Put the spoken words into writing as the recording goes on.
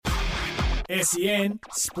SEN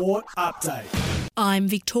Sport Update. I'm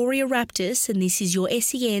Victoria Raptis and this is your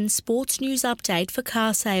SEN Sports News Update for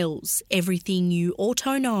car sales. Everything you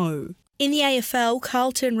auto know. In the AFL,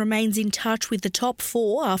 Carlton remains in touch with the top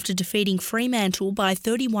four after defeating Fremantle by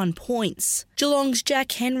 31 points. Geelong's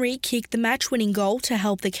Jack Henry kicked the match-winning goal to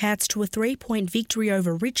help the Cats to a 3-point victory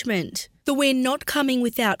over Richmond. The win not coming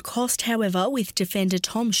without cost, however, with defender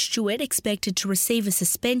Tom Stewart expected to receive a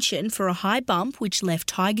suspension for a high bump which left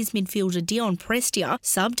Tigers midfielder Dion Prestia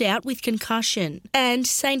subbed out with concussion. And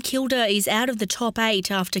St Kilda is out of the top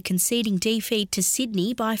 8 after conceding defeat to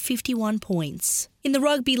Sydney by 51 points. In the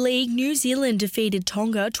Rugby League, New Zealand defeated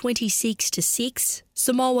Tonga 26-6.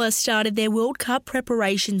 Samoa started their World Cup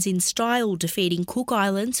preparations in style, defeating Cook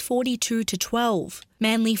Islands 42-12.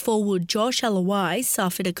 Manly forward Josh Alawai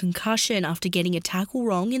suffered a concussion after getting a tackle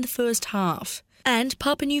wrong in the first half. And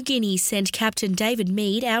Papua New Guinea sent captain David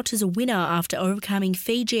Mead out as a winner after overcoming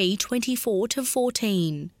Fiji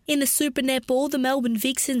 24-14. In the Super Netball, the Melbourne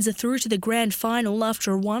Vixens are through to the grand final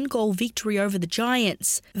after a 1-goal victory over the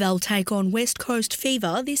Giants. They'll take on West Coast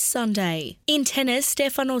Fever this Sunday. In tennis,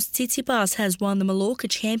 Stefanos Tsitsipas has won the Mallorca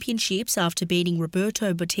Championships after beating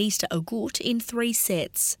Roberto Bautista Agut in 3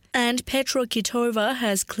 sets. And Petra Kvitova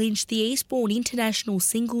has clinched the Eastbourne International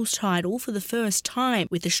Singles title for the first time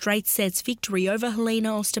with a straight sets victory over Helena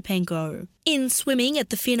Ostapenko. In swimming at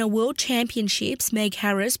the FINA World Championships, Meg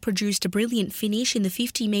Harris produced a brilliant finish in the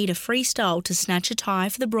 50-metre freestyle to snatch a tie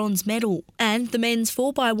for the bronze medal. And the men's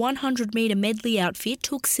 4x100-metre medley outfit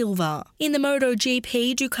took silver. In the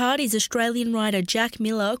MotoGP, Ducati's Australian rider Jack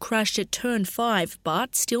Miller crashed at turn 5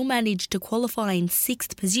 but still managed to qualify in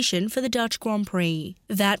 6th position for the Dutch Grand Prix.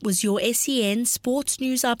 That was your SEN Sports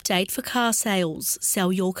News Update for car sales.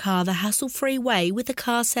 Sell your car the hassle-free way with a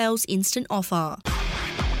car sales instant offer.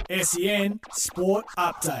 SEN Sport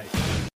Update.